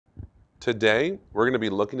Today, we're going to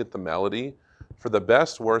be looking at the melody for The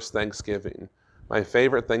Best Worst Thanksgiving, my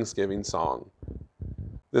favorite Thanksgiving song.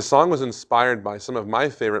 This song was inspired by some of my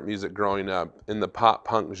favorite music growing up in the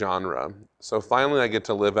pop-punk genre, so finally I get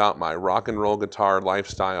to live out my rock and roll guitar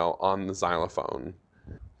lifestyle on the xylophone.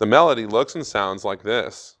 The melody looks and sounds like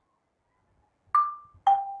this.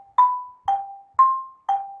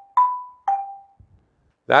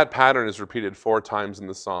 That pattern is repeated 4 times in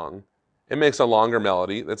the song. It makes a longer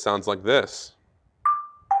melody that sounds like this.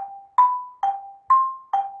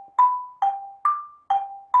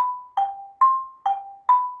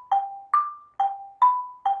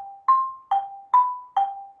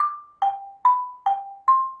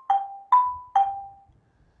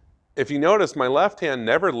 If you notice, my left hand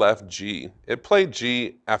never left G. It played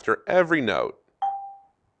G after every note.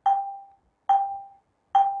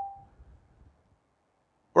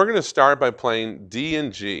 We're going to start by playing D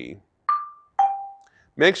and G.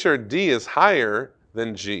 Make sure D is higher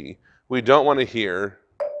than G. We don't want to hear.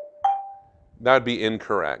 That would be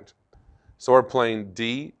incorrect. So we're playing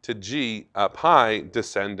D to G up high,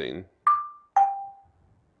 descending.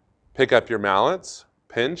 Pick up your mallets,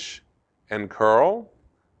 pinch, and curl.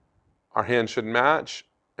 Our hands should match,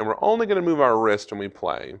 and we're only going to move our wrist when we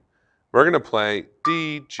play. We're going to play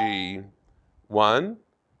D, G. 1,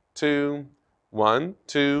 2, 1,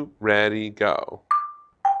 2, ready, go.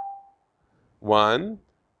 1,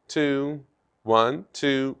 2, 1,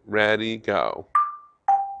 2, ready, go.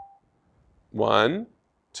 1,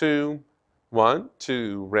 2, 1,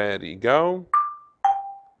 2, ready, go.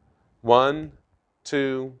 1,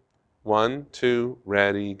 2, 1, 2,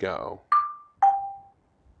 ready, go.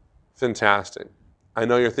 Fantastic. I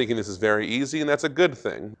know you're thinking this is very easy, and that's a good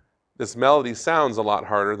thing. This melody sounds a lot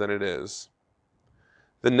harder than it is.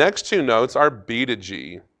 The next 2 notes are B to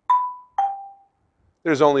G.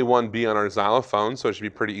 There's only one B on our xylophone, so it should be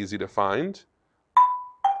pretty easy to find.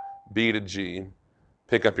 B to G.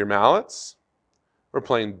 Pick up your mallets. We're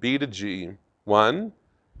playing B to G. 1,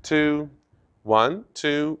 2, 1,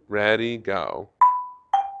 2, ready, go.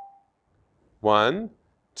 1,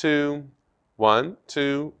 2, 1,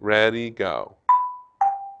 2, ready, go.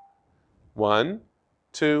 1,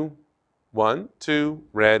 2, 1, 2,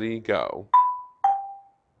 ready, go.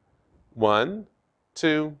 1,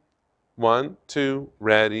 2, 1, 2,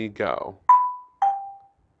 ready, go.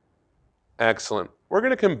 Excellent. We're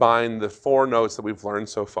going to combine the 4 notes that we've learned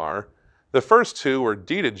so far. The first 2 were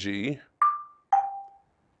D to G.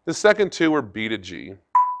 The second 2 were B to G.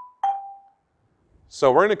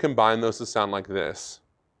 So we're going to combine those to sound like this.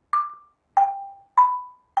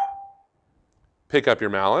 Pick up your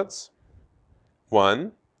mallets.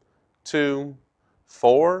 1, 2,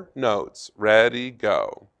 4 notes. Ready,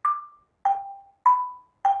 go.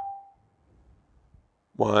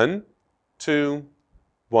 1, 2,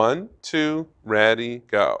 1, 2, ready,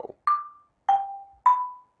 go.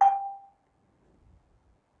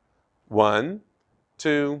 1,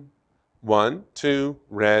 2, 1, 2,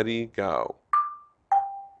 ready, go.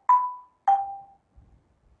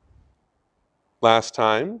 Last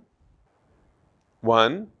time.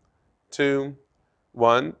 1, 2,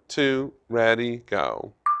 1, 2, ready,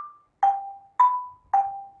 go.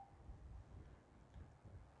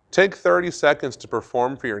 Take 30 seconds to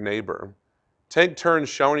perform for your neighbor. Take turns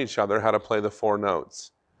showing each other how to play the 4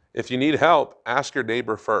 notes. If you need help, ask your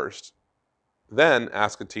neighbor first. Then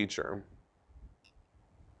ask a teacher.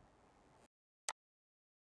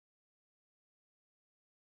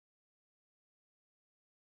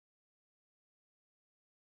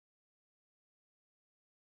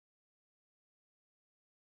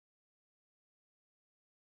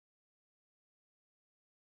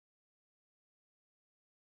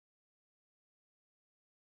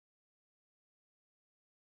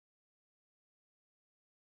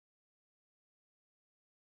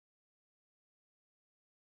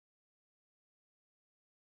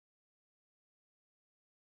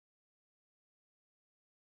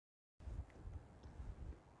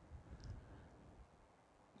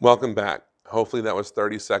 Welcome back. Hopefully that was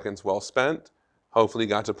 30 seconds well spent. Hopefully you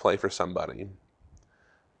got to play for somebody.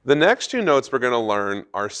 The next 2 notes we're going to learn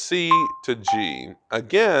are C to G.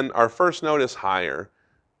 Again, our first note is higher.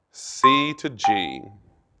 C to G.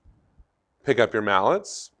 Pick up your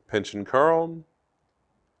mallets, pinch and curl.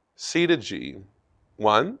 C to G.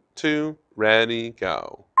 1, 2, ready,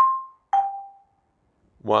 go.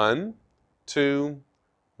 1, 2,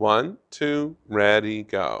 1, 2, ready,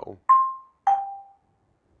 go.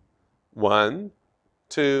 1,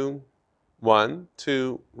 2, 1,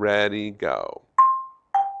 2, ready, go.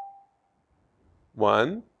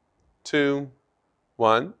 1, 2,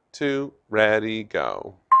 1, 2, ready,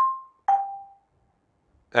 go.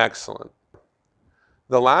 Excellent.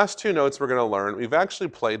 The last two notes we're going to learn, we've actually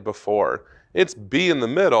played before. It's B in the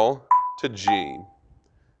middle to G.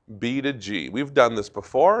 B to G. We've done this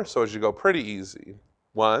before, so it should go pretty easy.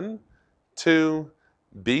 1, 2,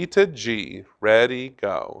 B to G. Ready,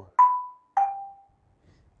 go.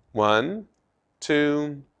 1,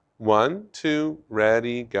 2, 1, 2,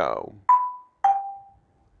 ready, go.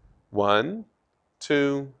 1,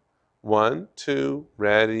 2, 1, 2,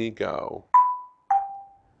 ready, go.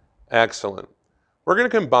 Excellent. We're going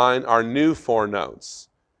to combine our new four notes.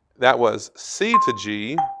 That was C to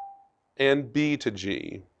G and B to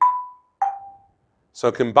G.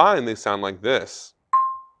 So combined, they sound like this.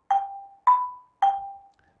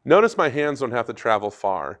 Notice my hands don't have to travel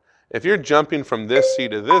far. If you're jumping from this C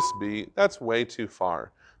to this B, that's way too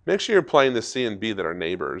far. Make sure you're playing the C and B that are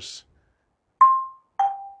neighbors.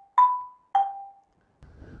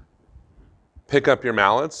 Pick up your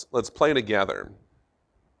mallets. Let's play together.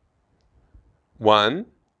 1,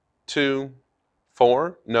 2,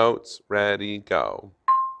 4 notes, ready, go.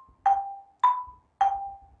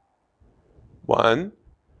 1,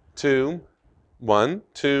 2, 1,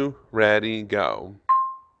 2, ready, go.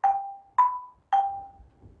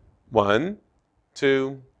 1,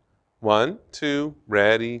 2, 1, 2,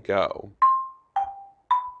 ready, go.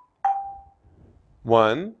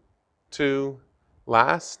 1, 2,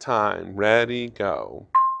 last time, ready, go.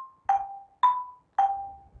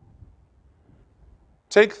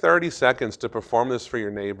 Take 30 seconds to perform this for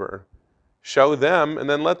your neighbor. Show them and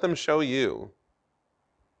then let them show you.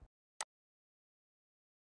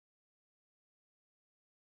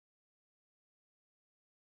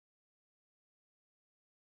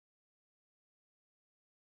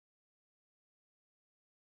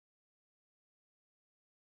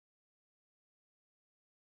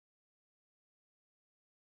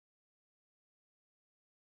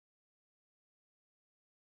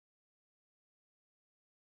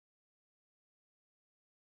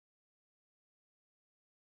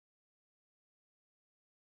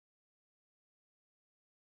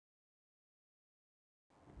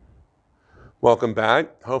 Welcome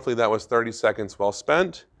back. Hopefully that was 30 seconds well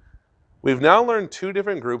spent. We've now learned two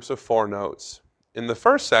different groups of four notes. In the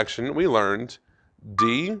first section, we learned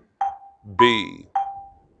D, B,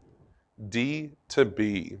 D to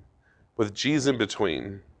B, with G's in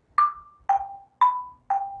between.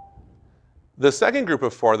 The second group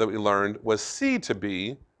of four that we learned was C to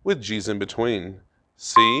B, with G's in between.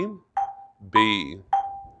 C, B.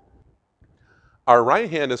 Our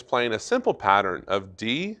right hand is playing a simple pattern of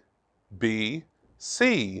D, B,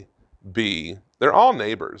 C, B. They're all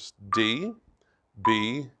neighbors. D,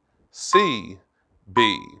 B, C,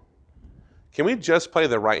 B. Can we just play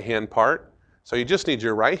the right hand part? So you just need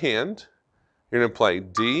your right hand. You're going to play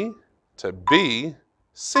D to B,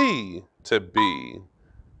 C to B.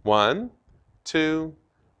 1, 2,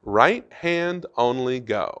 right hand only,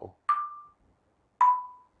 go.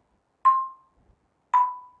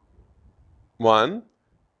 1,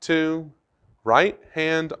 2, right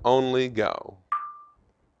hand only, go.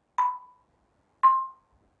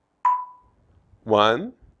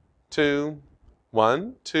 1, 2,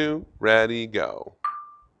 1, 2, ready, go.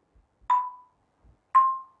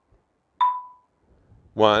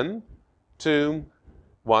 1, 2,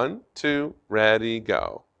 1, 2, ready,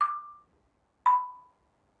 go.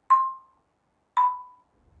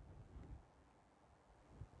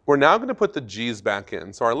 We're now going to put the G's back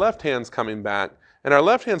in. So our left hand's coming back, and our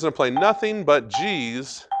left hand's going to play nothing but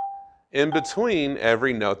G's in between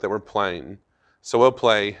every note that we're playing. So we'll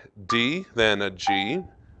play D, then a G,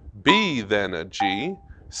 B, then a G,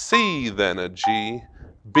 C, then a G,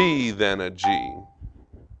 B, then a G.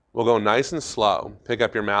 We'll go nice and slow. Pick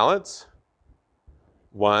up your mallets.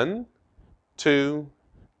 1, 2,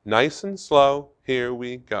 nice and slow. Here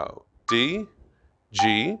we go. D,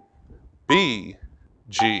 G, B,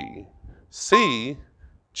 G, C,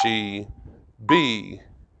 G, B,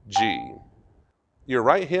 G. Your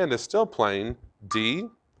right hand is still playing D,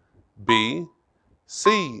 B,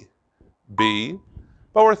 C, B,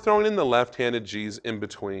 but we're throwing in the left-handed G's in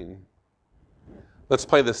between. Let's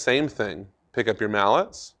play the same thing. Pick up your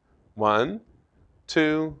mallets. 1,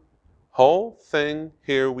 2, whole thing,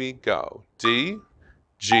 here we go. D,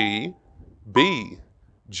 G, B,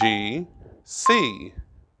 G, C,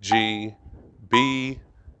 G, B,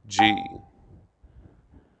 G.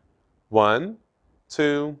 1,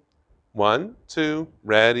 2, 1, 2,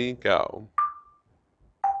 ready, go.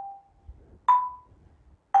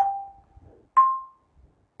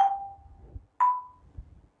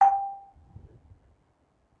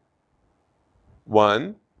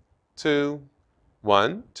 One, 2,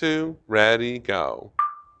 1, 2, ready, go.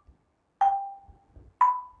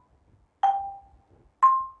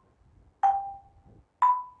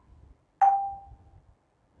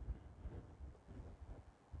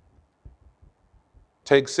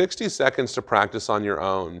 Take 60 seconds to practice on your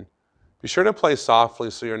own. Be sure to play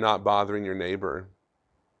softly so you're not bothering your neighbor.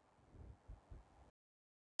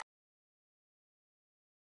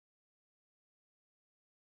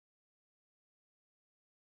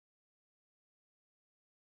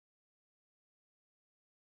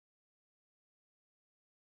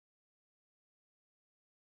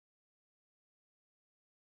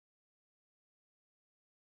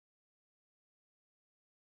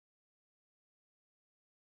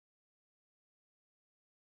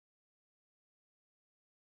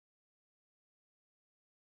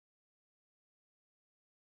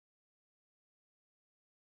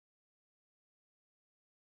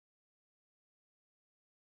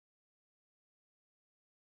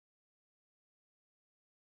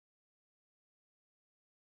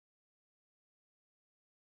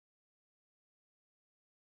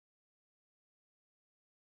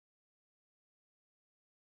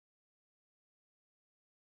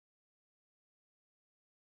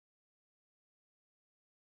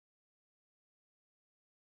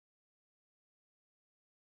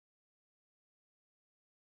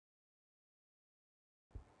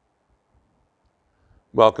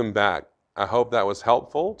 Welcome back. I hope that was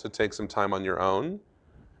helpful to take some time on your own.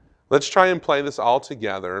 Let's try and play this all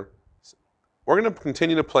together. We're going to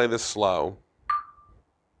continue to play this slow.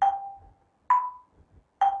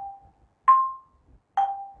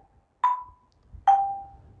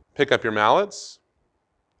 Pick up your mallets.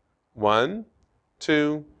 1,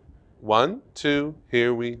 2, 1, 2,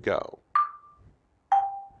 here we go.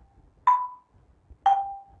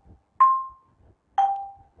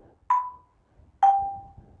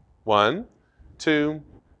 One, two,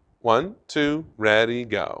 1, 2, ready,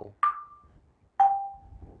 go.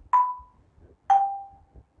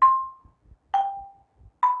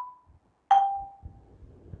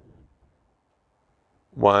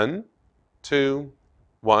 One, 2,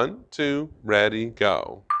 1, 2, ready,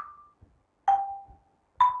 go.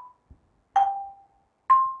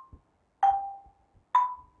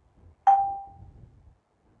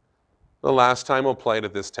 The last time we'll play it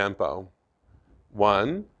at this tempo.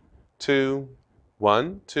 1, 2,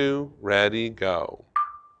 1, 2, ready, go.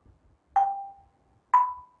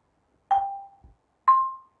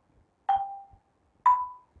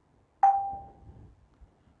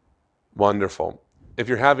 Wonderful. If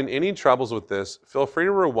you're having any troubles with this, feel free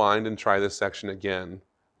to rewind and try this section again.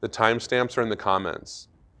 The timestamps are in the comments.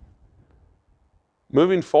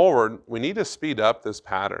 Moving forward, we need to speed up this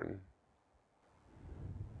pattern.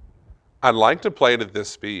 I'd like to play it at this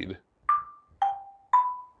speed.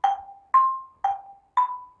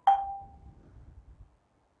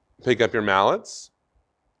 Pick up your mallets.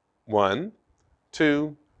 1,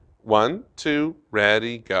 2, 1, 2,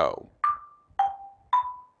 ready, go.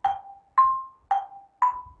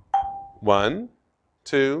 1,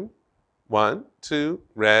 2, 1, 2,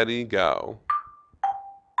 ready, go.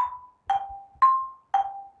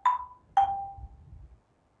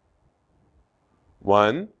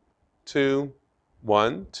 1, 2,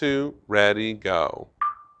 1, 2, ready, go.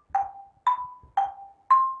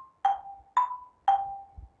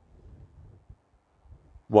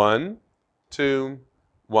 1, 2,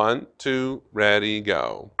 1, 2, ready,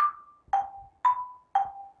 go.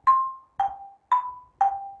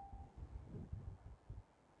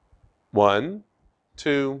 1,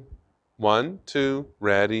 2, 1, 2,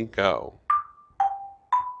 ready, go.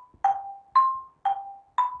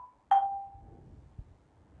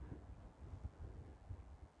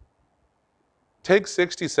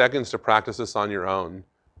 60 seconds to practice this on your own.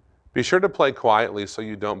 Be sure to play quietly so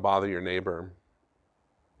you don't bother your neighbor.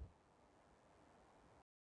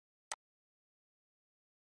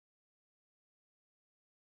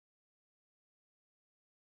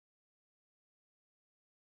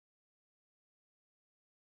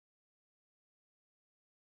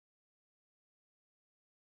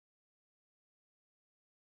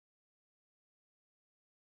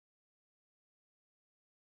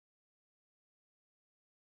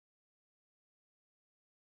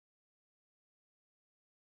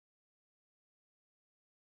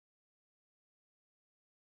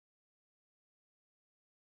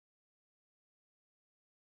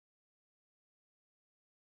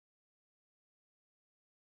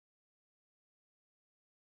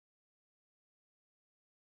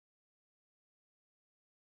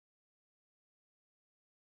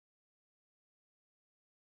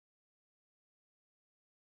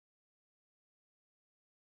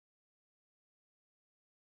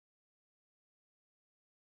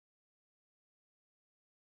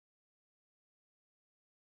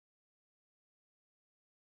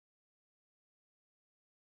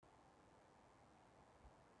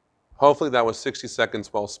 Hopefully that was 60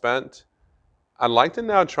 seconds well spent. I'd like to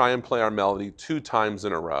now try and play our melody 2 times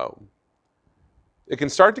in a row. It can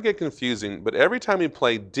start to get confusing, but every time we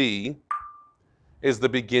play D is the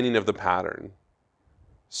beginning of the pattern.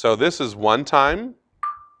 So this is 1 time.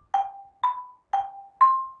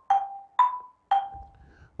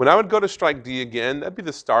 When I would go to strike D again, that'd be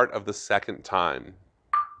the start of the 2nd time.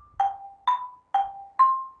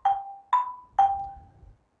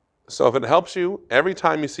 So if it helps you, every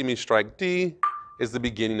time you see me strike D is the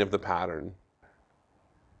beginning of the pattern.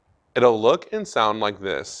 It'll look and sound like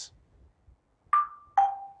this.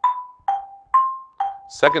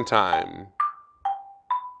 2nd time.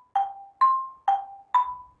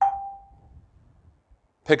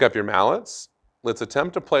 Pick up your mallets. Let's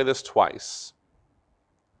attempt to play this twice.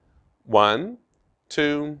 1,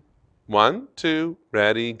 2, 1, 2,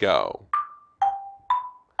 ready, go.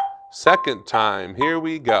 2nd time, here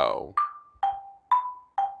we go.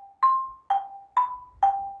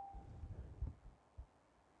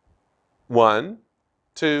 One,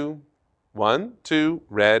 2, 1, 2,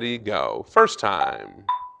 ready, go. 1st time.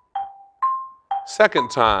 2nd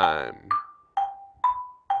time.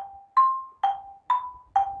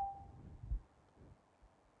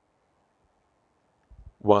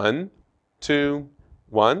 One, 2,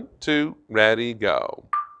 1, 2, ready, go.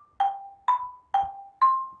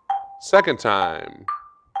 2nd time.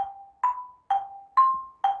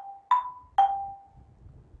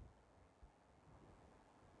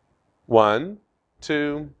 One,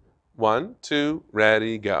 2, 1, 2,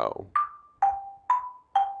 ready, go.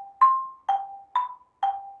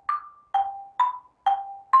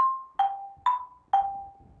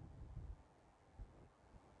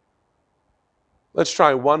 Let's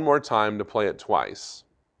try one more time to play it twice.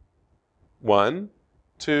 1,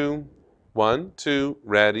 2, 1, 2,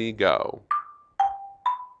 ready, go.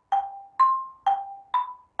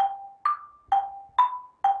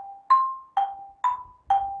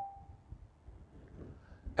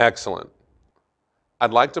 Excellent.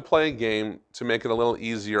 I'd like to play a game to make it a little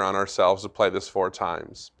easier on ourselves to play this 4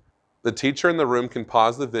 times. The teacher in the room can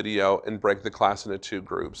pause the video and break the class into 2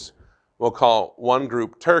 groups. We'll call one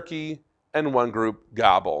group Turkey and one group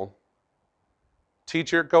Gobble.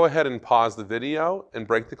 Teacher, go ahead and pause the video and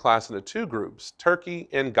break the class into 2 groups, Turkey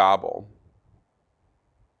and Gobble.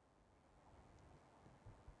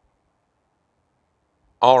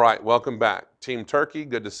 All right, welcome back. Team Turkey,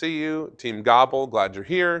 good to see you. Team Gobble, glad you're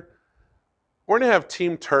here. We're going to have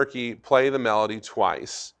Team Turkey play the melody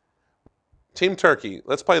twice. Team Turkey,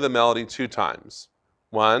 let's play the melody 2 times.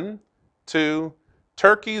 1, 2,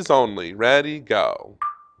 turkeys only, ready, go.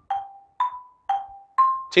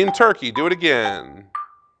 Team Turkey, do it again.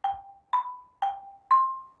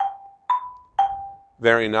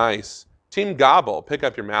 Very nice. Team Gobble, pick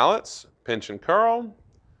up your mallets, pinch and curl.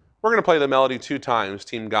 We're going to play the melody 2 times,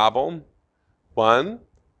 Team Gobble. 1,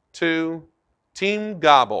 2, Team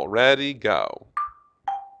Gobble, ready, go.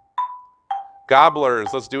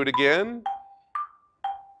 Gobblers, let's do it again.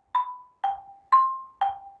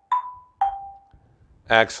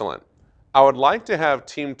 Excellent. I would like to have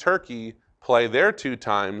Team Turkey play their 2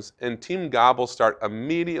 times and Team Gobble start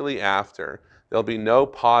immediately after. There'll be no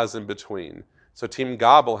pause in between. So Team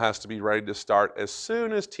Gobble has to be ready to start as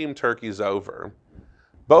soon as Team Turkey's over.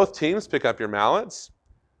 Both teams pick up your mallets,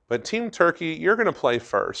 but Team Turkey, you're going to play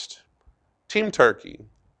first. Team Turkey,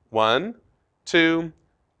 1, 2,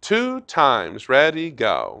 2 times, ready,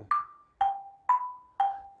 go.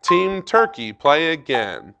 Team Turkey, play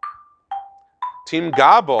again. Team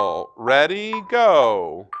Gobble, ready,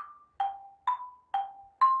 go.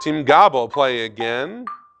 Team Gobble, play again.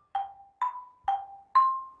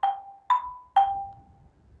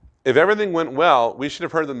 If everything went well, we should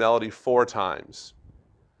have heard the melody 4 times.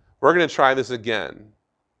 We're going to try this again.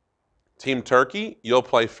 Team Turkey, you'll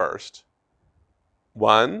play first.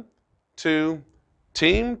 1, 2,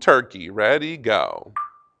 Team Turkey, ready, go.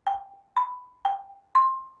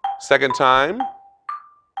 2nd time.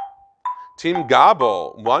 Team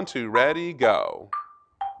Gobble, 1, 2, ready, go.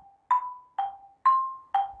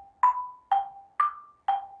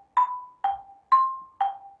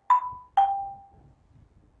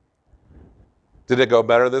 Did it go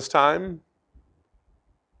better this time?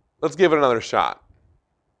 Let's give it another shot.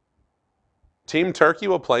 Team Turkey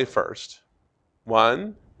will play first.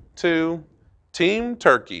 1, 2, Team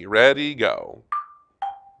Turkey, ready, go.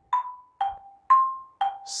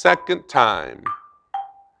 2nd time.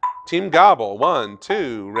 Team Gobble, 1,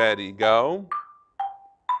 2, ready, go.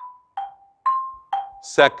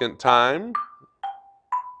 2nd time.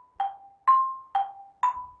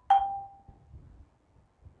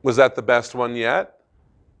 Was that the best one yet?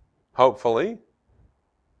 Hopefully.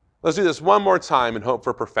 Let's do this one more time and hope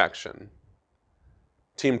for perfection.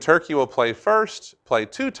 Team Turkey will play first, play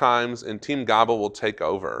 2 times, and Team Gobble will take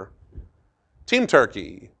over. Team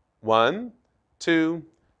Turkey, 1, 2,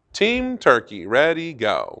 Team Turkey, ready,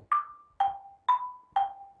 go.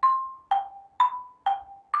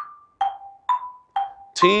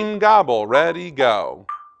 Team Gobble, ready, go.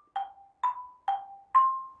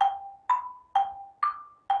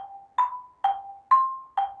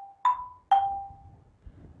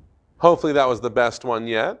 Hopefully that was the best one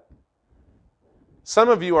yet. Some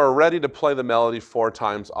of you are ready to play the melody 4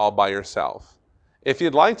 times all by yourself. If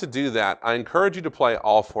you'd like to do that, I encourage you to play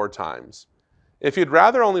all 4 times. If you'd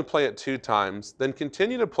rather only play it 2 times, then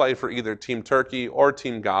continue to play for either Team Turkey or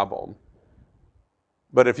Team Gobble.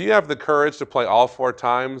 But if you have the courage to play all 4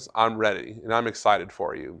 times, I'm ready and I'm excited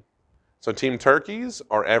for you. So Team Turkeys,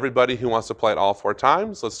 or everybody who wants to play it all 4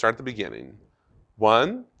 times, let's start at the beginning.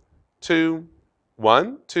 1, 2,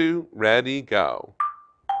 1, 2, ready, go.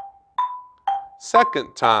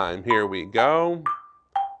 Second time, here we go.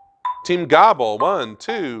 Team Gobble, 1,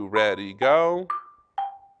 2, ready, go.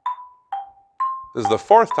 This is the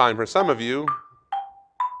 4th time for some of you.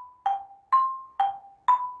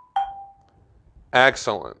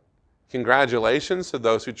 Excellent. Congratulations to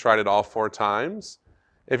those who tried it all 4 times.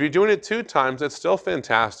 If you're doing it 2 times, it's still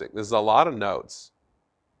fantastic. This is a lot of notes.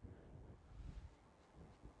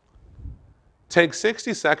 Take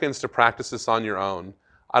 60 seconds to practice this on your own.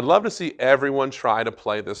 I'd love to see everyone try to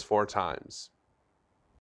play this 4 times.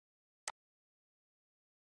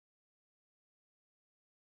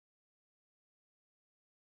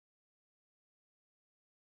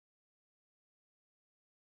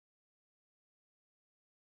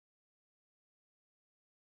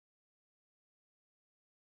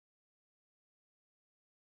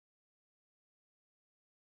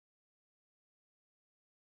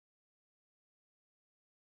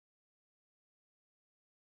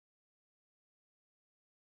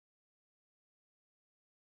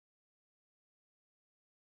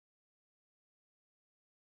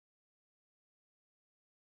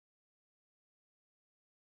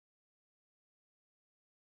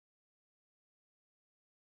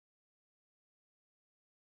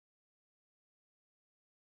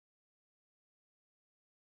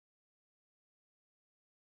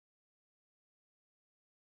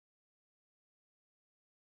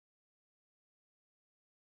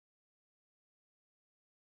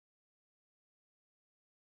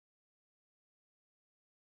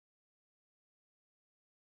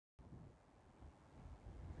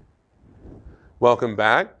 Welcome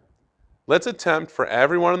back. Let's attempt for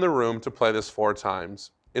everyone in the room to play this 4 times.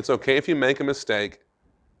 It's okay if you make a mistake.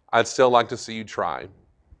 I'd still like to see you try.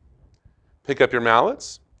 Pick up your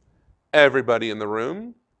mallets. Everybody in the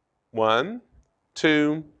room. 1,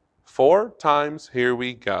 2, 4 times. Here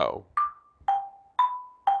we go.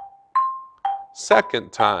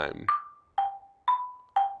 Second time.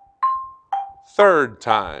 Third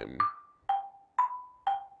time.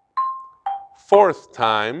 Fourth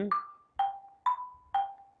time.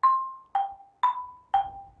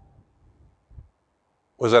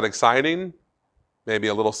 Was that exciting? Maybe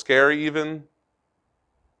a little scary even?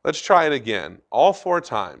 Let's try it again, all 4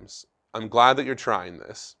 times. I'm glad that you're trying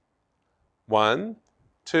this. 1,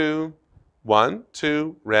 2, 1,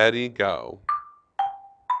 2, ready, go.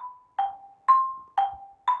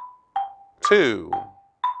 2,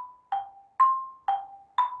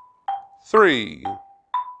 3,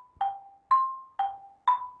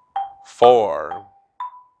 4.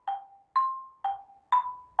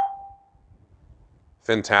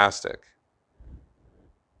 Fantastic.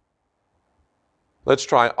 Let's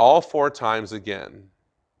try all 4 times again.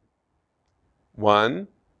 1,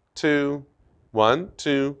 2, 1,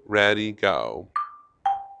 2, ready, go.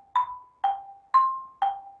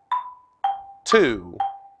 2,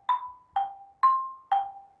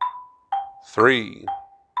 3,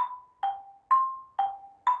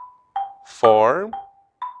 4,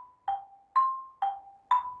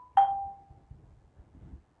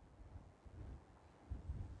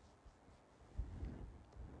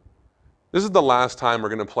 'This is the last time we're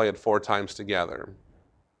going to play it 4 times together.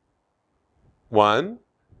 1,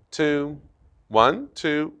 2, 1,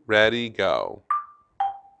 2, ready, go.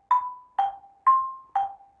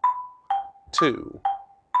 2,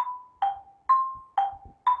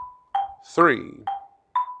 3,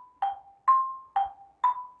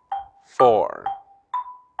 4.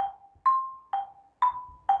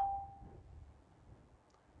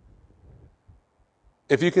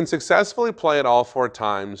 If you can successfully play it all 4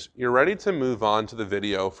 times, you're ready to move on to the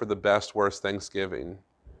video for the best worst Thanksgiving.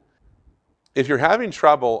 If you're having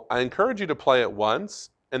trouble, I encourage you to play it once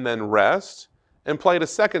and then rest and play it a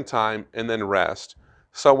second time and then rest.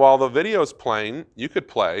 So while the video is playing, you could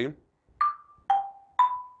play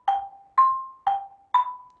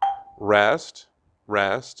rest,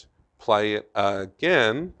 rest, play it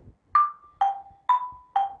again,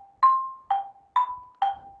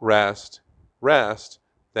 rest, rest,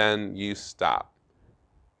 then you stop.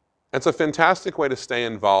 It's a fantastic way to stay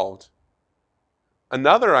involved.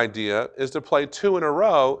 Another idea is to play 2 in a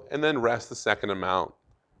row and then rest the second amount.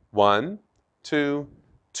 1, 2,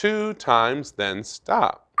 2 times, then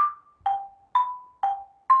stop.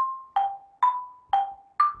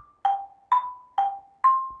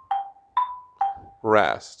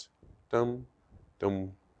 Rest. Dum,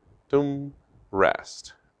 dum, dum,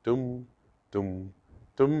 rest. Dum, dum,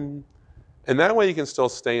 dum. And that way you can still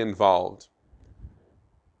stay involved.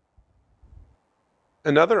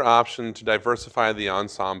 Another option to diversify the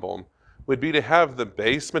ensemble would be to have the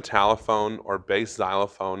bass metallophone or bass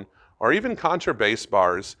xylophone or even contrabass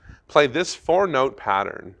bars play this 4-note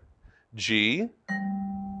pattern. G,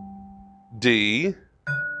 D,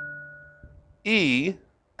 E,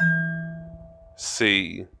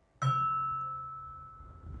 C.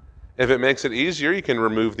 If it makes it easier, you can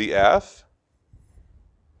remove the F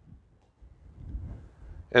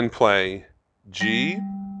and play G,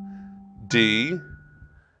 D,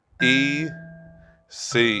 E,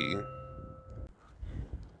 C.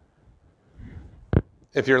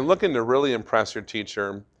 If you're looking to really impress your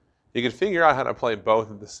teacher, you can figure out how to play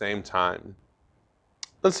both at the same time.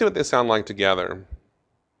 Let's see what they sound like together.